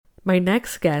My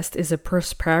next guest is a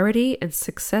prosperity and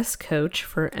success coach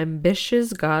for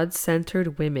ambitious, God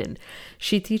centered women.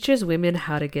 She teaches women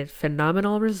how to get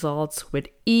phenomenal results with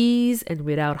ease and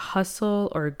without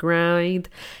hustle or grind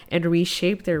and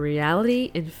reshape their reality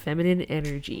in feminine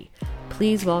energy.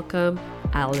 Please welcome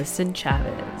Allyson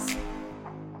Chavez.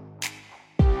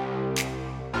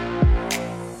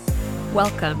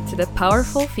 Welcome to the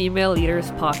Powerful Female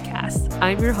Leaders Podcast.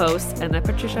 I'm your host, Anna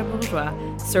Patricia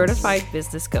Bourgeois, certified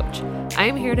business coach. I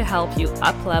am here to help you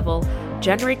up-level,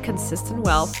 generate consistent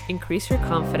wealth, increase your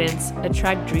confidence,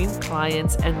 attract dream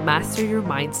clients, and master your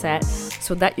mindset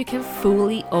so that you can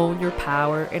fully own your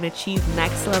power and achieve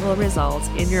next-level results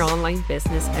in your online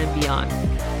business and beyond.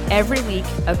 Every week,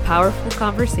 a powerful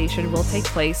conversation will take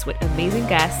place with amazing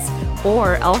guests,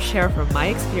 or I'll share from my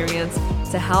experience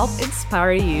to help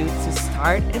inspire you to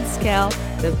start and scale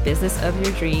the business of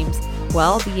your dreams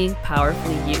while being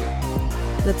powerfully you.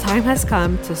 The time has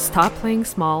come to stop playing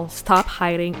small, stop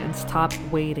hiding, and stop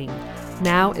waiting.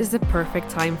 Now is the perfect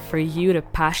time for you to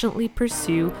passionately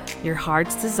pursue your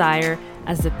heart's desire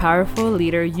as the powerful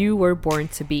leader you were born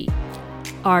to be.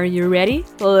 Are you ready?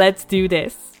 Let's do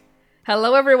this.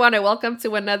 Hello, everyone, and welcome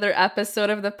to another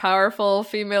episode of the Powerful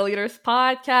Female Leaders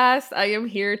Podcast. I am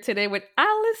here today with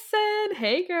Allyson.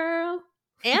 Hey, girl.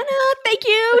 Anna, thank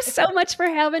you so much for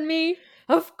having me.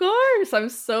 Of course. I'm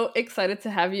so excited to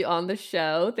have you on the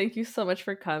show. Thank you so much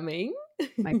for coming.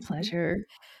 My pleasure.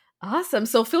 Awesome.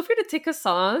 So feel free to take us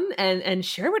on and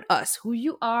share with us who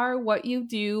you are, what you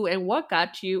do, and what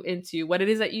got you into what it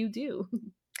is that you do.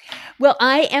 Well,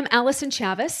 I am Allyson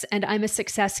Chavez, and I'm a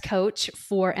success coach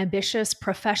for ambitious,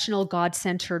 professional,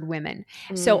 God-centered women.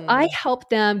 So I help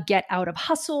them get out of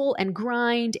hustle and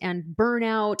grind and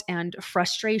burnout and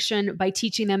frustration by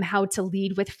teaching them how to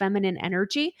lead with feminine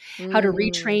energy, how to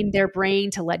retrain their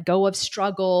brain to let go of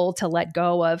struggle, to let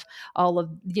go of all of,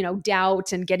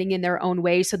 doubt and getting in their own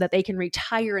way so that they can reach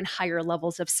higher and higher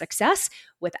levels of success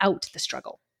without the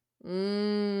struggle.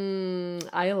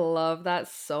 I love that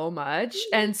so much.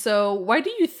 And so why do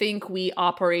you think we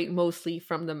operate mostly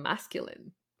from the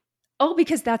masculine? Oh,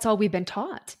 because that's all we've been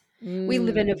taught. We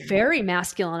live in a very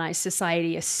masculinized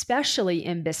society, especially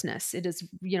in business. It is,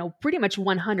 pretty much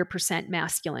 100%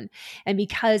 masculine. And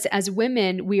because as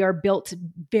women, we are built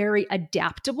very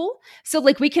adaptable. So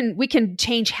like we can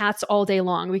change hats all day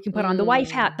long. We can put on the wife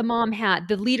hat, the mom hat,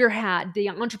 the leader hat, the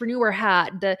entrepreneur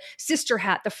hat, the sister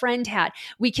hat, the friend hat.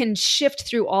 We can shift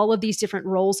through all of these different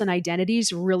roles and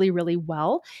identities really, really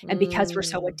well. And because we're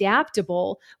so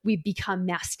adaptable, we become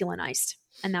masculinized.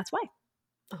 And that's why.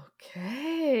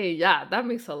 Okay. Yeah, that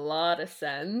makes a lot of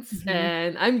sense.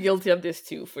 And I'm guilty of this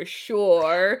too, for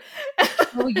sure.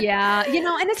 Oh yeah.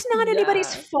 And it's not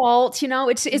anybody's fault,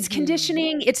 it's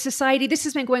conditioning, it's society. This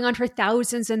has been going on for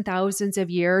thousands and thousands of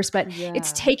years, but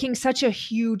it's taking such a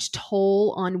huge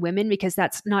toll on women because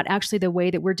that's not actually the way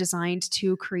that we're designed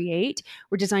to create.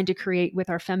 We're designed to create with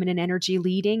our feminine energy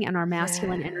leading and our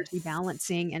masculine energy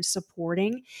balancing and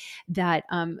supporting that.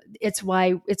 It's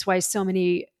why so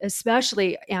many,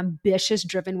 especially ambitious,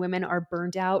 driven women are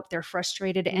burned out, they're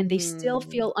frustrated, and they still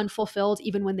feel unfulfilled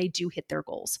even when they do hit their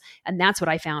goals. And that's what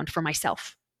I found for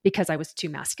myself because I was too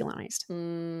masculinized.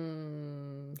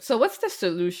 So what's the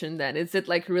solution then? Is it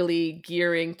like really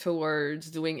gearing towards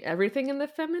doing everything in the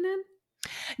feminine?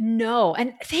 No.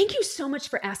 And thank you so much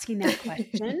for asking that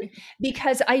question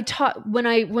because I taught when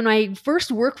I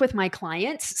first work with my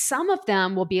clients, some of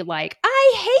them will be like,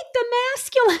 I hate the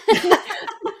masculine.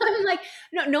 I'm like,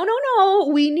 no.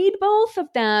 We need both of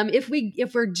them. If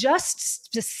we're just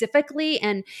specifically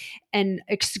and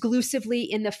exclusively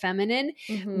in the feminine,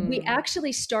 we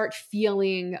actually start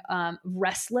feeling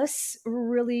restless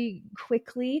really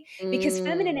quickly because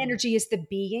feminine energy is the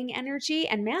being energy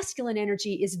and masculine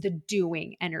energy is the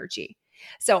doing energy.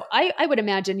 So I would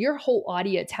imagine your whole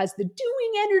audience has the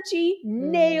doing energy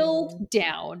nailed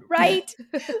down, right?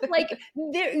 Like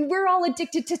we're all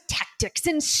addicted to tactics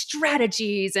and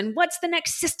strategies and what's the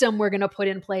next system we're going to put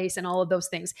in place and all of those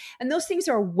things. And those things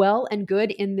are well and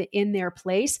good in their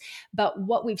place. But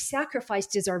what we've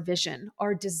sacrificed is our vision,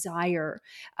 our desire,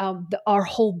 our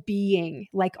whole being,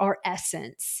 like our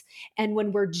essence. And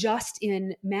when we're just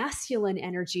in masculine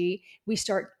energy, we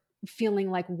start feeling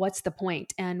like what's the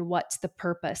point and what's the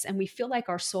purpose, and we feel like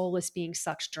our soul is being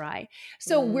sucked dry.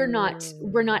 So we're not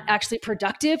actually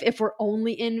productive if we're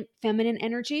only in feminine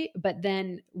energy, but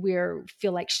then we're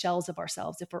feel like shells of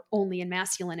ourselves if we're only in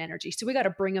masculine energy. So we got to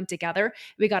bring them together,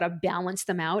 we got to balance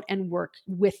them out and work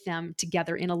with them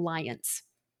together in alliance.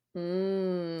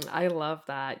 I love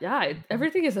that. Yeah,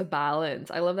 everything is a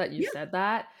balance. I love that you Yeah. said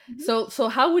that. Mhm. So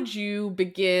how would you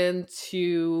begin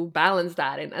to balance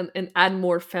that and add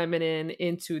more feminine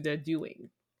into the doing?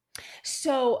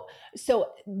 So, so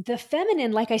the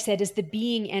feminine, like I said, is the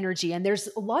being energy, and there's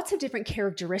lots of different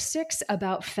characteristics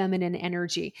about feminine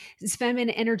energy. This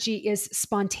feminine energy is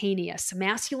spontaneous.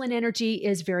 Masculine energy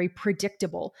is very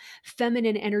predictable.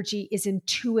 Feminine energy is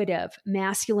intuitive.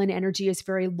 Masculine energy is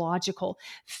very logical.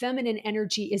 Feminine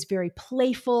energy is very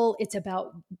playful. It's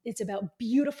about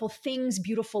beautiful things,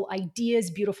 beautiful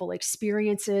ideas, beautiful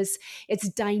experiences. It's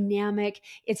dynamic.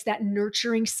 It's that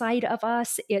nurturing side of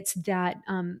us. It's that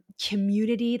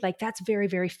community. Like that's very,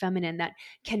 very feminine. That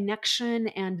connection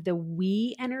and the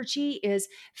we energy is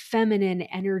feminine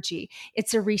energy.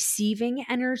 It's a receiving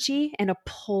energy and a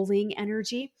pulling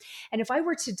energy. And if I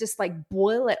were to just like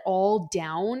boil it all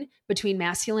down between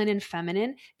masculine and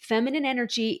feminine, feminine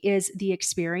energy is the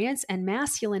experience and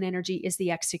masculine energy is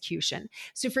the execution.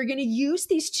 So if you're going to use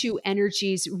these two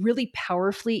energies really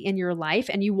powerfully in your life,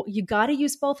 and you got to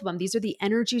use both of them. These are the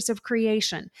energies of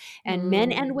creation, and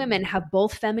men and women Mm. have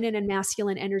both feminine and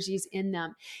masculine energies in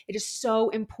them. It is so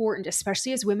important,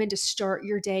 especially as women, to start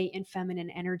your day in feminine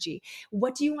energy.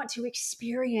 What do you want to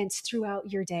experience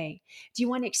throughout your day? Do you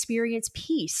want to experience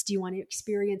peace? Do you want to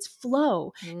experience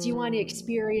flow? Do you want to Mm.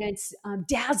 experience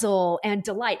dazzle and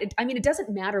delight? I mean, it doesn't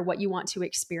matter what you want to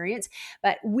experience,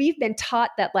 but we've been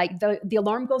taught that like the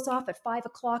alarm goes off at 5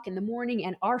 o'clock in the morning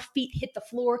and our feet hit the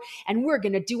floor and we're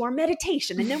going to do our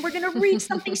meditation and then we're going to read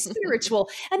something spiritual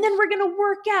and then we're going to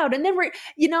work out and then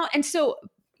and so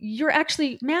you're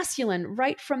actually masculine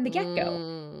right from the get-go,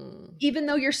 Mm. even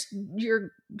though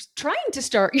you're trying to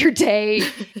start your day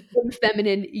in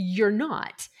feminine, you're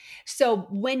not. So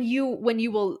when you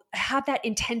will have that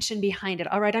intention behind it,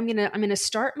 all right, I'm gonna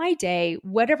start my day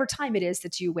whatever time it is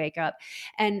that you wake up,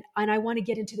 and I want to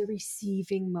get into the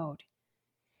receiving mode.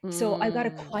 So I've got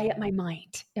to quiet Mm. my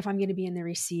mind if I'm going to be in the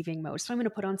receiving mode. So I'm going to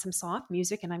put on some soft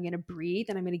music and I'm going to breathe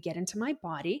and I'm going to get into my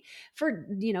body for,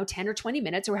 10 or 20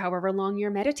 minutes or however long your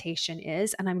meditation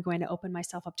is. And I'm going to open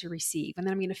myself up to receive. And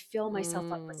then I'm going to fill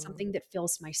myself up with Mm. something that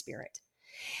fills my spirit.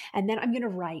 And then I'm going to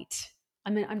write.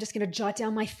 I'm just going to jot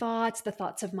down my thoughts, the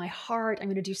thoughts of my heart. I'm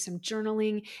going to do some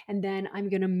journaling, and then I'm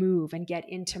going to move and get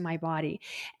into my body.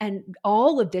 And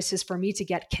all of this is for me to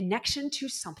get connection to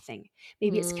something.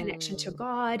 Maybe it's connection to Mm.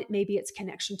 God. Maybe it's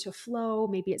connection to flow.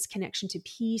 Maybe it's connection to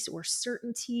peace or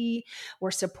certainty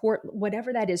or support,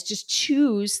 whatever that is. Just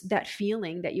choose that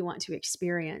feeling that you want to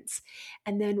experience.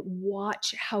 And then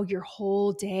watch how your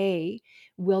whole day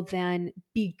will then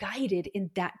be guided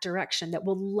in that direction that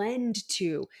will lend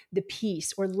to the peace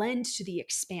or lend to the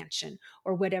expansion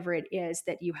or whatever it is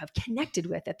that you have connected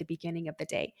with at the beginning of the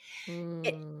day.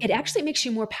 It Mm. actually makes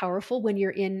you more powerful when you're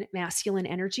in masculine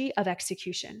energy of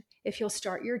execution. If you'll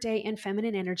start your day in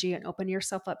feminine energy and open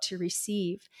yourself up to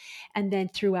receive, and then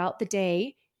throughout the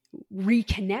day,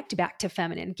 reconnect back to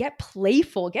feminine, get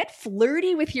playful, get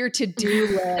flirty with your to-do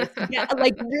list. Yeah,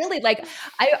 like really, like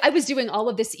I was doing all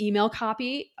of this email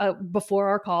copy before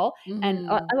our call, and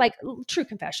Mhm. I like true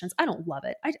confessions. I don't love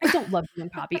it. I don't love doing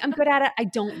copy. I'm good at it. I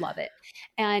don't love it.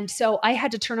 And so I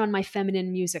had to turn on my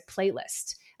feminine music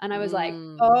playlist. And I was like,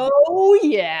 Mm. oh,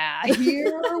 yeah,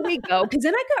 here we go. Because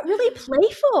then I got really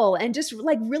playful and just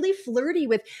like really flirty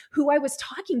with who I was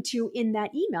talking to in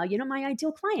that email, my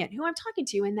ideal client, who I'm talking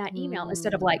to in that email,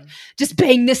 instead of like Mm. just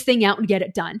bang this thing out and get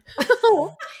it done,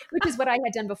 which is what I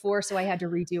had done before. So I had to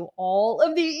redo all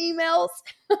of the emails.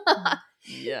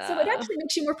 So it Yeah. actually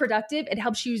makes you more productive. It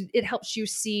helps you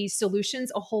see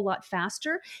solutions a whole lot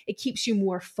faster. It keeps you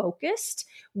more focused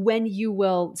when you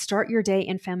will start your day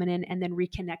in feminine and then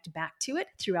reconnect back to it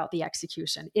throughout the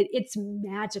execution. It's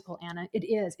magical, Anna. It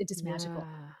is. It is Yeah. magical.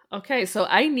 Okay, so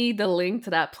I need the link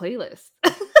to that playlist.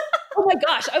 Oh my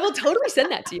gosh, I will totally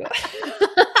send that to you.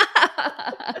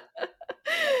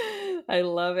 I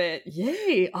love it.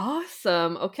 Yay,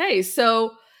 awesome. Okay,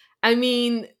 so I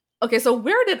mean, okay, so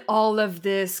where did all of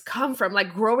this come from?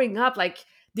 Like growing up, like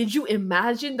did you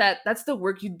imagine that that's the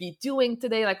work you'd be doing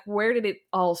today? Like where did it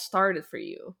all started for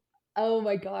you? Oh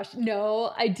my gosh.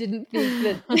 No, I didn't think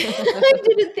that I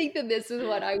didn't think that this is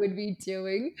what I would be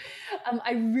doing.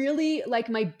 I really like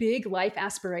my big life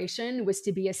aspiration was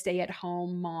to be a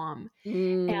stay-at-home mom.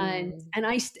 And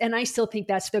Mm. and I still think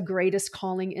that's the greatest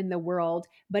calling in the world,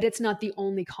 but it's not the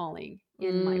only calling.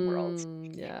 in my world.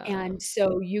 Yeah. And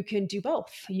so you can do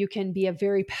both. You can be a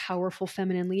very powerful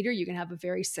feminine leader. You can have a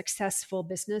very successful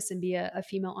business and be a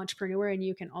female entrepreneur. And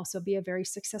you can also be a very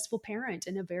successful parent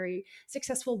and a very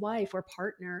successful wife or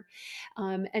partner.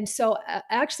 And so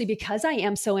actually, because I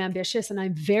am so ambitious and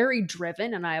I'm very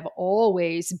driven and I have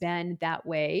always been that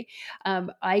way,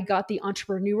 I got the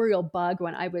entrepreneurial bug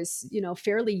when I was,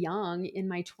 fairly young in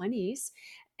my 20s.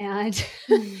 And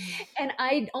and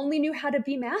I only knew how to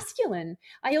be masculine.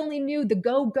 I only knew the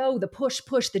go, the push,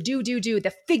 the do,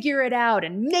 the figure it out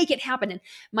and make it happen.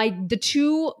 And the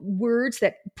two words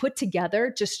that put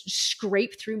together just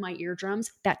scrape through my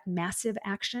eardrums, that massive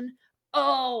action.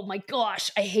 Oh my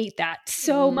gosh, I hate that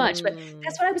so much. But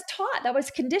that's what I was taught. That was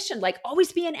conditioned, like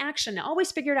always be in action,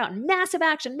 always figure it out, massive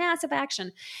action, massive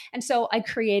action. And so I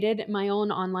created my own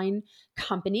online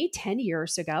company 10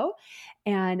 years ago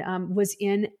and was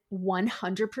in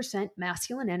 100%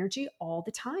 masculine energy all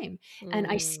the time. And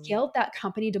I scaled that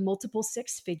company to multiple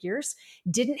six figures,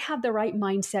 didn't have the right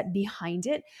mindset behind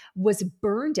it, was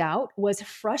burned out, was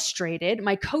frustrated.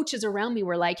 My coaches around me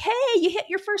were like, hey, you hit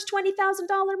your first $20,000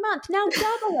 month, now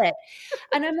double it.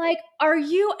 And I'm like, are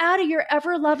you out of your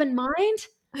ever loving mind?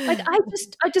 Like I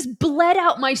just bled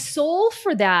out my soul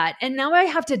for that. And now I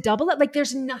have to double it. Like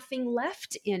there's nothing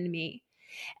left in me.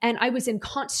 And I was in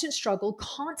constant struggle,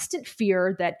 constant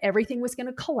fear that everything was going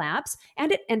to collapse.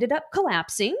 And it ended up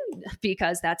collapsing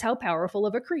because that's how powerful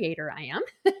of a creator I am.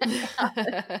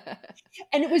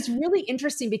 And it was really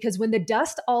interesting because when the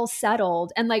dust all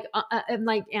settled and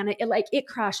Anna, it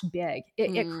crashed big.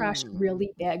 It crashed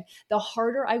really big. The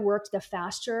harder I worked, the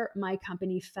faster my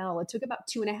company fell. It took about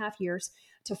 2.5 years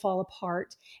to fall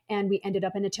apart. And we ended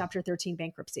up in a chapter 13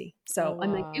 bankruptcy. So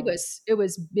I'm like, it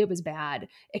was bad,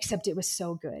 except it was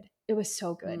so good. It was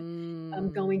so good.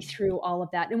 Going through all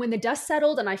of that. And when the dust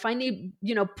settled and I finally,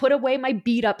 put away my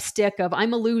beat up stick of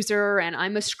I'm a loser and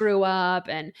I'm a screw up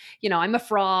and, I'm a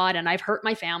fraud and I've hurt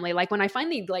my family. Like when I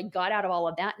finally got out of all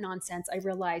of that nonsense, I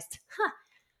realized,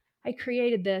 I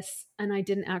created this and I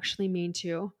didn't actually mean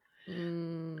to.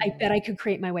 I bet I could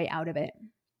create my way out of it.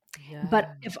 Yeah. But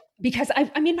because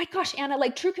my gosh, Anna,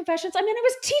 true confessions. I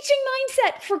was teaching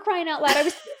mindset, for crying out loud. I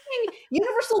was teaching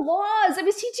universal laws. I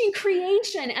was teaching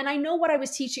creation, and I know what I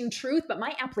was teaching truth, but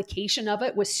my application of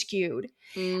it was skewed.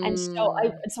 And so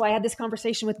I had this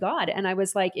conversation with God, and I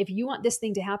was like, if you want this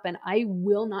thing to happen, I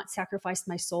will not sacrifice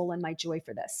my soul and my joy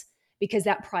for this. Because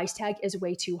that price tag is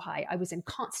way too high. I was in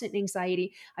constant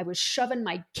anxiety. I was shoving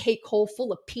my cake hole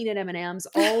full of peanut M&Ms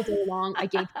all day long. I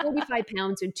gained 45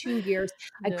 pounds in 2 years.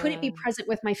 I couldn't be present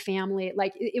with my family.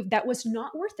 That was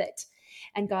not worth it.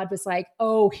 And God was like,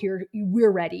 oh, here, we're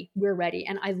ready. We're ready.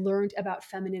 And I learned about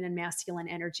feminine and masculine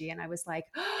energy. And I was like,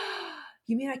 oh,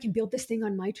 you mean I can build this thing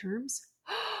on my terms?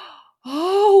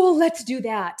 Oh, well, let's do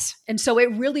that. And so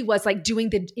it really was like doing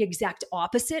the exact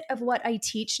opposite of what I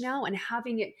teach now and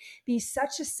having it be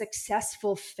such a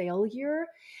successful failure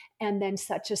and then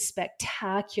such a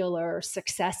spectacular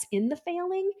success in the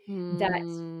failing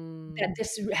that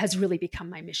this has really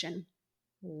become my mission.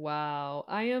 Wow.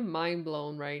 I am mind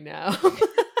blown right now.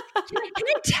 Can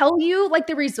I tell you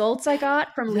the results I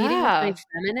got from leading with my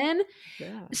feminine?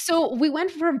 Yeah. So we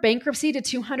went from bankruptcy to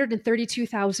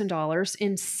 $232,000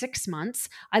 in 6 months.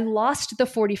 I lost the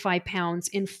 45 pounds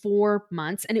in 4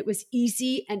 months, and it was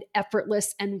easy and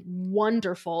effortless and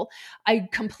wonderful. I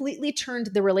completely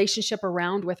turned the relationship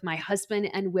around with my husband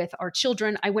and with our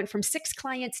children. I went from 6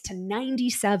 clients to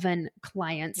 97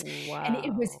 clients. Wow. And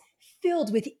it was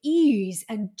filled with ease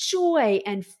and joy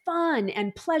and fun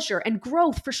and pleasure and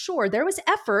growth for sure. There was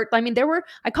effort.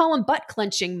 I call them butt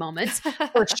clenching moments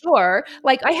for sure.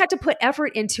 I had to put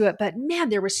effort into it, but man,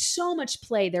 there was so much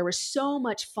play. There was so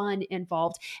much fun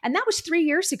involved. And that was 3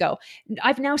 years ago.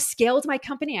 I've now scaled my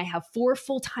company. I have 4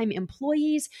 full-time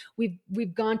employees.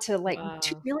 We've gone to wow.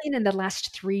 2 million in the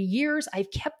last 3 years. I've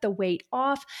kept the weight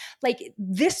off.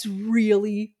 This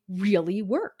really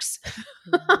works.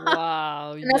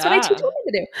 Wow. And that's what I teach women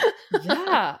to do.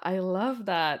 Yeah, I love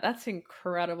that. That's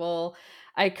incredible.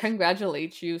 I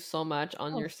congratulate you so much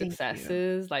on your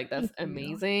successes. That's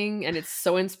amazing. And it's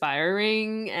so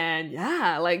inspiring.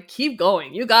 And keep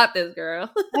going. You got this, girl.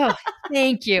 Oh,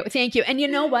 thank you. Thank you. And you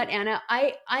know what, Anna?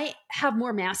 I have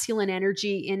more masculine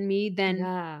energy in me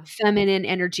than feminine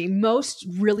energy. Most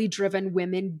really driven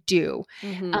women do.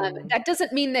 Mm-hmm. That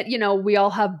doesn't mean that, we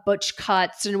all have butch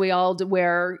cuts and we all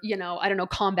wear,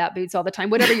 combat boots all the time.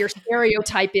 Whatever your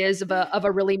stereotype is of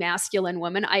a really masculine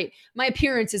woman. My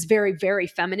appearance is very, very very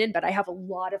feminine, but I have a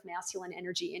lot of masculine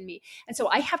energy in me. And so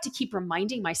I have to keep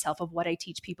reminding myself of what I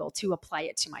teach people to apply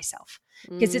it to myself,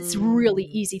 because it's really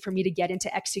easy for me to get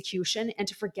into execution and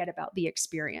to forget about the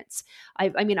experience.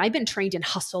 I mean, I've been trained in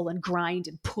hustle and grind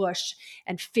and push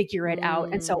and figure it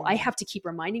out. And so I have to keep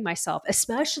reminding myself,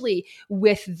 especially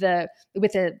with the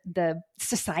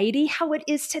society, how it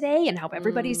is today and how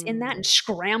everybody's in that and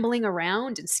scrambling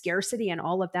around and scarcity and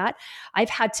all of that. I've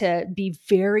had to be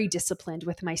very disciplined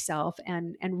with myself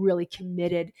and really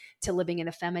committed to living in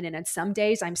the feminine. And some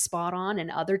days I'm spot on and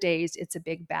other days it's a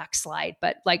big backslide,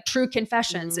 but like true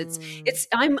confessions,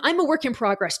 I'm a work in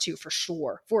progress too, for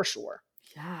sure.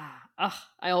 Yeah. Ugh,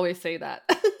 I always say that.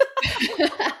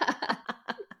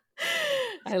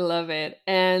 I love it.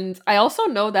 And I also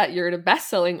know that you're the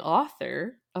best-selling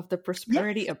author of The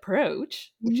Prosperity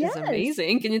Approach, which is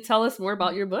amazing. Can you tell us more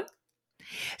about your book?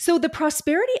 So the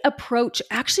Prosperity Approach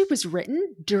actually was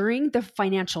written during the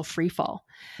financial freefall.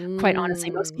 Quite honestly,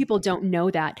 most people don't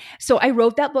know that. So I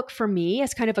wrote that book for me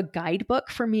as kind of a guidebook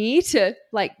for me to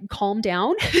like calm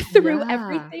down through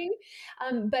everything.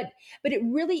 But it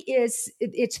really is,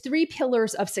 it's 3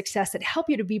 pillars of success that help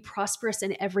you to be prosperous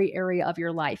in every area of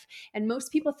your life. And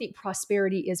most people think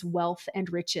prosperity is wealth and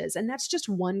riches. And that's just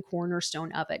one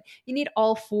cornerstone of it. You need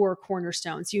all 4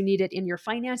 cornerstones. You need it in your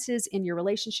finances, in your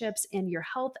relationships, in your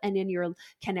health, and in your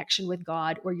connection with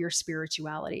God or your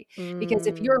spirituality. Because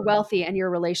if you're wealthy and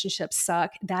your relationships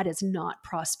suck, that is not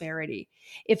prosperity.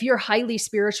 If you're highly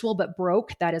spiritual but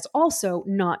broke, that is also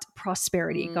not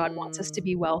prosperity. God wants us to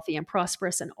be wealthy and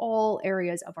prosperous in all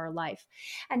areas of our life.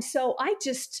 And so I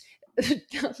just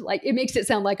like, it makes it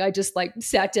sound like I just like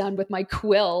sat down with my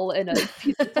quill and a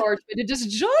piece of parchment and just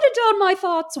jotted down my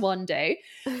thoughts one day.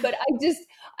 But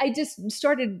I just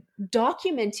started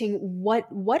documenting what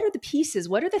are the pieces,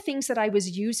 what are the things that I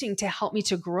was using to help me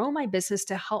to grow my business,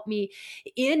 to help me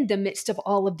in the midst of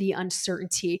all of the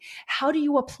uncertainty. How do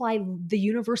you apply the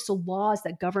universal laws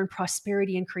that govern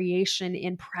prosperity and creation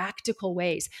in practical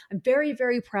ways? I'm very,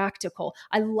 very practical.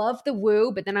 I love the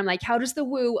woo, but then I'm like, how does the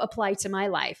woo apply to my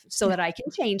life so that I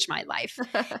can change my life?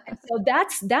 And so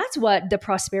that's what the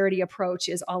Prosperity Approach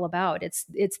is all about. It's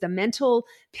the mental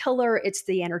pillar, it's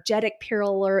the energetic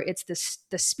pillar, it's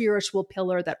the spiritual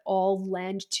pillar that all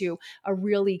lend to a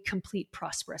really complete,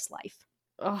 prosperous life.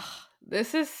 Oh,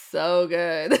 this is so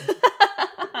good.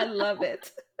 I love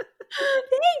it.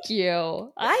 Thank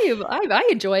you. I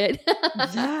enjoy it.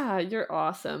 Yeah, you're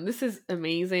awesome. This is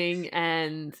amazing.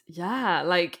 And yeah,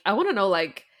 like I want to know,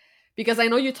 like, because I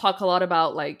know you talk a lot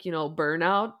about like,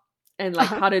 burnout and like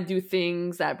how to do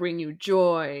things that bring you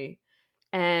joy.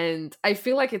 And I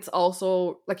feel like it's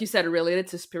also, like you said, related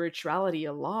to spirituality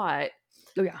a lot.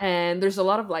 Oh, yeah. And there's a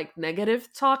lot of like negative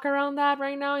talk around that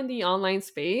right now in the online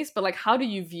space. But like, how do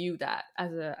you view that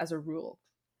as a rule?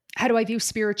 How do I view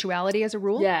spirituality as a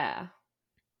rule? Yeah.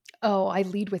 Oh, I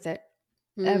lead with it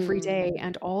every day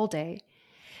and all day.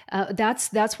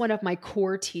 That's one of my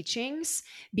core teachings,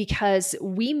 because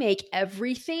we make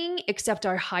everything except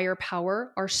our higher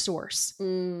power our source.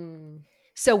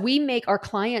 So we make our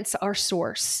clients our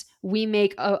source. We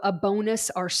make a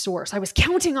bonus our source. I was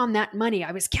counting on that money.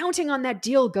 I was counting on that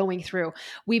deal going through.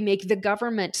 We make the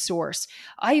government source.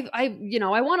 I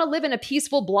want to live in a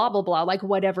peaceful blah, blah, blah, like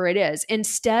whatever it is,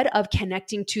 instead of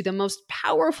connecting to the most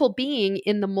powerful being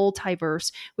in the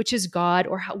multiverse, which is God,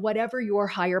 or whatever your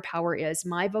higher power is.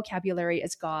 My vocabulary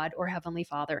is God or Heavenly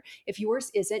Father. If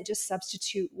yours isn't, just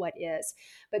substitute what is.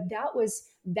 But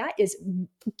that is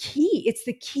key. It's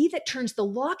the key that turns the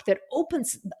lock, that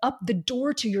opens up the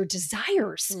door to your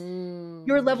desires,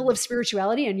 your level of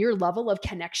spirituality and your level of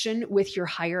connection with your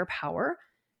higher power.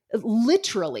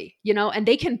 Literally, and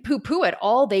they can poo-poo it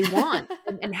all they want.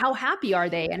 and how happy are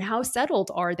they, and how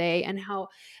settled are they, and how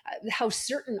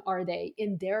certain are they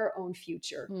in their own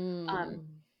future?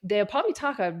 They'll probably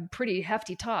talk a pretty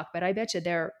hefty talk, but I bet you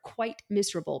they're quite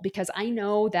miserable, because I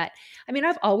know that,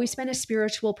 I've always been a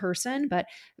spiritual person, but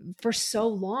for so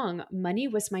long, money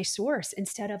was my source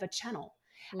instead of a channel.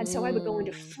 And so I would go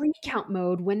into freak out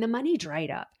mode when the money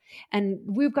dried up. And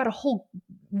we've got a whole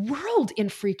world in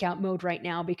freak out mode right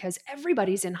now, because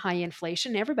everybody's in high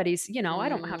inflation. Everybody's, I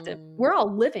don't have to, we're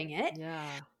all living it. Yeah.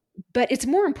 But it's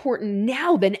more important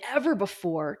now than ever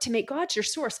before to make God your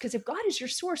source. Because if God is your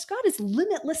source, God is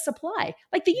limitless supply.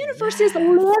 Like the universe is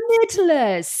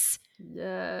limitless.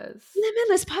 Yes.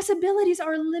 Limitless. Possibilities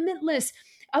are limitless.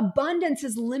 Abundance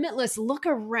is limitless. Look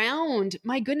around.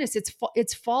 My goodness,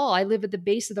 it's fall. I live at the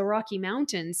base of the Rocky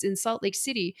Mountains in Salt Lake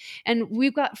City, and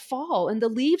we've got fall, and the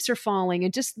leaves are falling,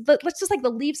 and let's just like the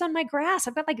leaves on my grass.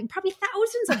 I've got like probably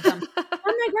thousands of them on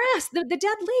my grass. The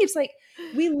dead leaves. Like,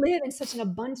 we live in such an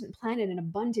abundant planet, an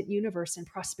abundant universe, and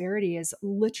prosperity is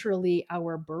literally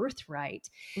our birthright.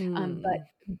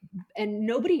 And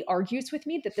nobody argues with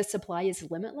me that the supply is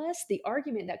limitless. The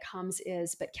argument that comes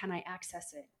is, but can I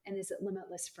access it? And is it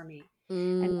limitless for me?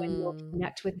 And when you'll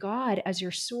connect with God as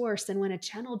your source, then when a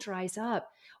channel dries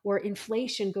up or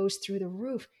inflation goes through the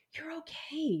roof, you're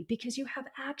okay because you have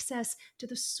access to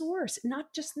the source,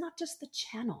 not just the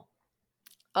channel.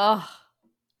 Oh,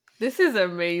 this is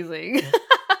amazing.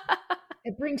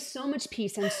 It brings so much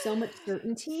peace and so much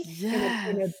certainty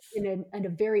Yes. in a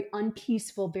very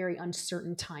unpeaceful, very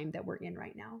uncertain time that we're in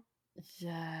right now.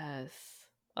 Yes.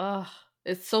 Oh,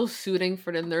 it's so soothing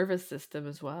for the nervous system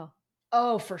as well.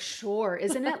 Oh, for sure.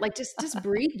 Isn't it? Like, just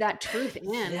breathe that truth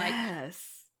in. Yes. Like,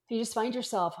 you just find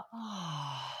yourself,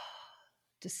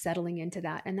 just settling into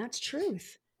that. And that's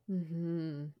truth.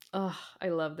 Oh, I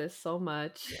love this so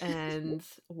much. And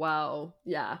wow.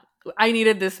 Yeah. I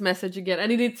needed this message again. I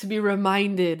needed to be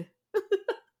reminded.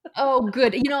 Oh,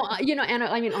 good. Anna,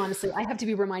 I mean, honestly, I have to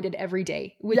be reminded every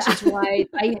day, which is why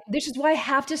I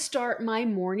have to start my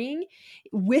morning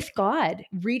with God,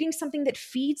 reading something that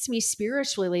feeds me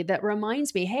spiritually, that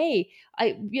reminds me, hey,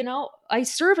 I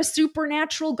serve a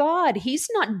supernatural God. He's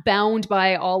not bound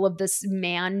by all of this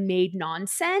man-made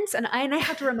nonsense. And I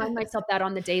have to remind myself that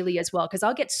on the daily as well, because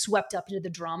I'll get swept up into the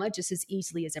drama just as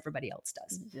easily as everybody else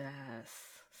does. Yes.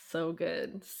 So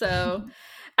good. So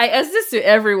I ask this to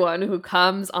everyone who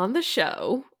comes on the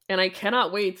show, and I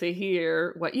cannot wait to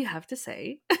hear what you have to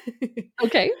say.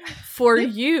 Okay. For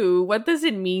you, what does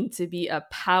it mean to be a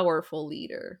powerful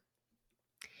leader?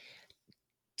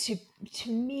 To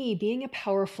me, being a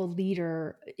powerful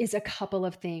leader is a couple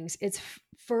of things. It's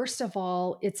first of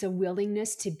all, it's a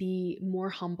willingness to be more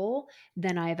humble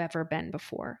than I've ever been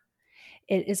before.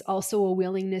 It is also a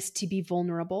willingness to be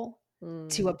vulnerable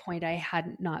to a point I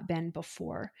had not been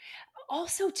before.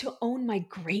 Also to own my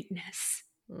greatness,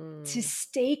 to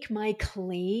stake my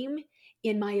claim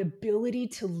in my ability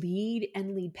to lead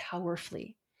and lead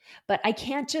powerfully. But I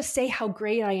can't just say how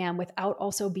great I am without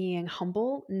also being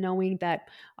humble, knowing that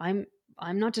I'm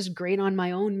not just great on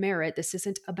my own merit. This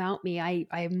isn't about me.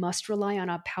 I must rely on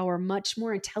a power much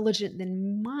more intelligent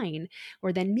than mine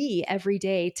or than me every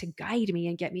day to guide me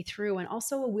and get me through. And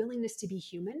also a willingness to be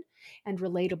human and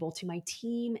relatable to my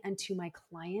team and to my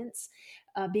clients.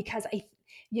 Because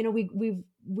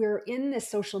we're in this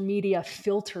social media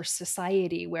filter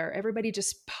society where everybody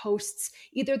just posts,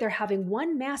 either they're having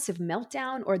one massive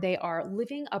meltdown or they are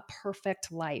living a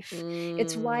perfect life.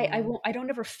 It's why I don't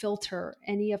ever filter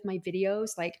any of my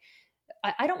videos. Like,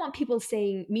 I don't want people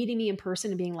meeting me in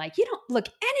person and being like, you don't look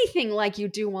anything like you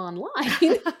do online.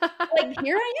 Like,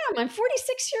 here I am. I'm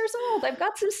 46 years old. I've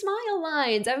got some smile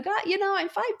lines. I've got, I'm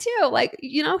 5'2". Like,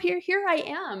 here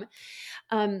I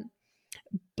am.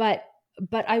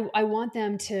 But I want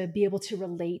them to be able to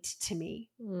relate to me.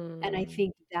 And I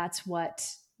think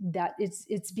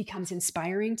it becomes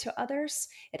inspiring to others.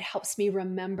 It helps me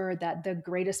remember that the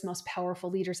greatest, most powerful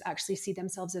leaders actually see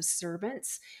themselves as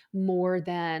servants more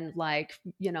than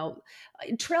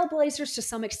trailblazers to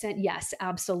some extent. Yes,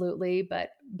 absolutely.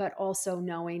 But also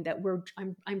knowing that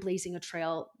I'm blazing a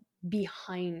trail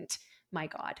behind my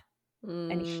God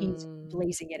and he's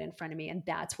blazing it in front of me. And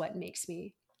that's what makes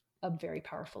me a very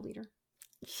powerful leader.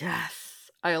 Yes.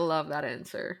 I love that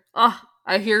answer. Oh,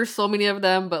 I hear so many of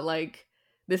them, but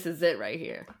this is it right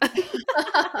here.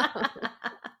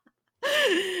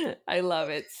 I love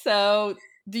it. So,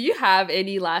 do you have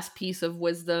any last piece of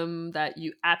wisdom that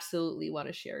you absolutely want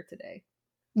to share today?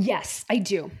 Yes, I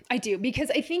do.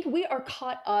 Because I think we are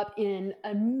caught up in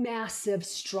a massive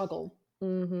struggle.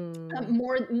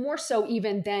 More so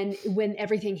even than when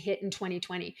everything hit in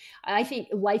 2020. I think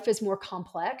life is more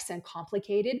complex and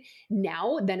complicated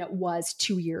now than it was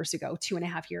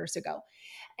 2.5 years ago.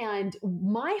 And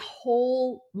my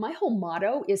whole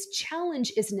motto is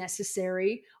challenge is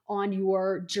necessary on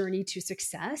your journey to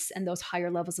success and those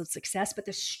higher levels of success, but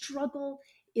the struggle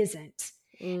isn't.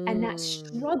 And that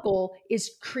struggle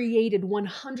is created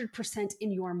 100%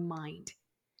 in your mind.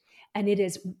 And it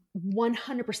is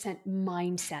 100%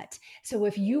 mindset. So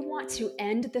if you want to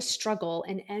end the struggle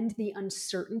and end the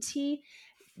uncertainty,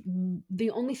 the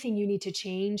only thing you need to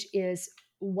change is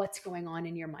what's going on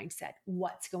in your mindset,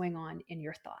 what's going on in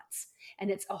your thoughts.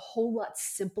 And it's a whole lot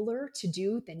simpler to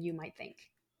do than you might think.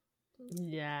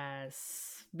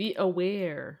 Yes. Be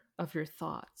aware of your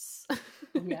thoughts.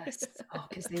 Yes. Oh,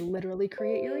 because they literally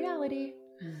create your reality.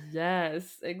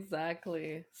 Yes,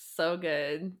 exactly. So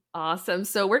good. Awesome.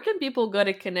 So where can people go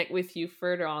to connect with you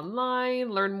further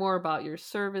online, learn more about your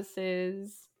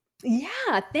services?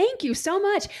 Yeah, thank you so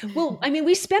much. Well, I mean,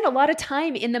 we spend a lot of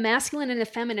time in the masculine and the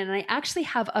feminine, and I actually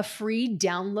have a free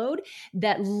download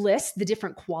that lists the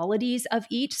different qualities of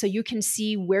each. So you can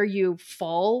see where you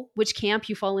fall, which camp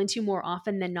you fall into more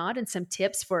often than not, and some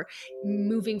tips for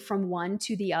moving from one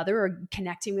to the other or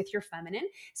connecting with your feminine.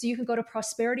 So you can go to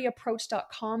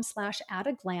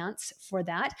prosperityapproach.com/at-a-glance for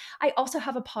that. I also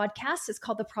have a podcast. It's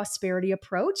called The Prosperity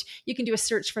Approach. You can do a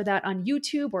search for that on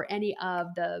YouTube or any of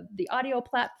the audio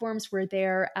platforms. We're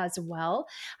there as well.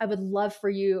 I would love for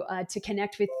you to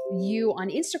connect with you on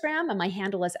Instagram, and my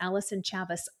handle is Allyson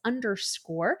Chavez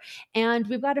 _. And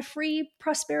we've got a free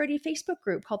prosperity Facebook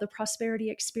group called the Prosperity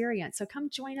Experience. So come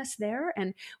join us there,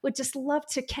 and would just love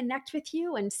to connect with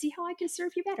you and see how I can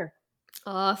serve you better.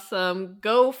 Awesome.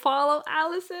 Go follow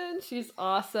Allyson. She's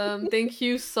awesome. Thank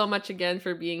you so much again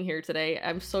for being here today.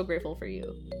 I'm so grateful for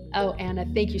you. Oh, Anna,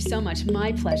 thank you so much.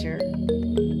 My pleasure.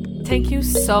 Thank you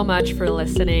so much for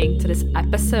listening to this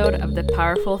episode of the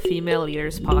Powerful Female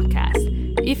Leaders podcast.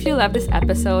 If you love this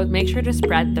episode, make sure to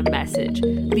spread the message,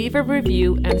 leave a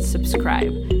review, and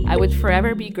subscribe. I would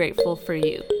forever be grateful for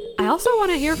you. I also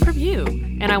want to hear from you,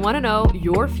 and I want to know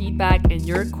your feedback and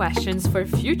your questions for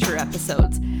future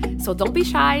episodes. So don't be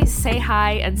shy, say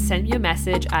hi, and send me a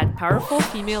message at Powerful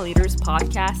Female Leaders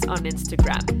Podcast on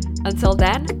Instagram. Until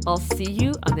then, I'll see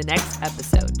you on the next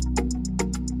episode.